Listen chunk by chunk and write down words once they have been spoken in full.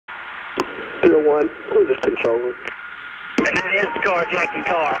01, who's this control room? And that is carjacking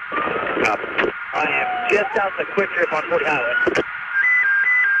car. Copy. I am just out the quick trip on 40 Highway.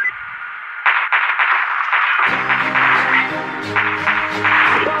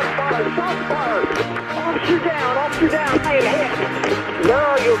 Shots fired! Shots fired! Officer down! Officer down! I am hit!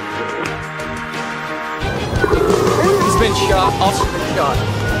 No, you... He's been shot. Officer's been shot.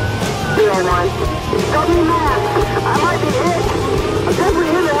 01. Got me mad. I might be hit. I'm definitely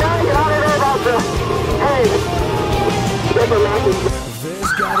in the leg and I don't know about the... Hey. Never mind.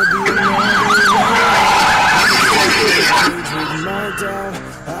 There's gotta be another way.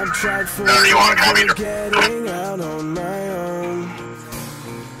 I've tried forever getting out on my own.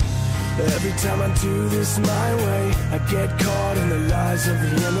 Every time I do this my way, I get caught in the lies of the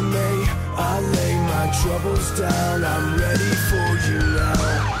enemy. I lay my troubles down, I'm ready for you now.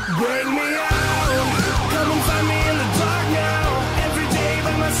 Break me out, come and find me in the dark now. Every day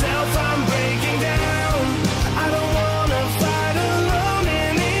by myself I'm breaking.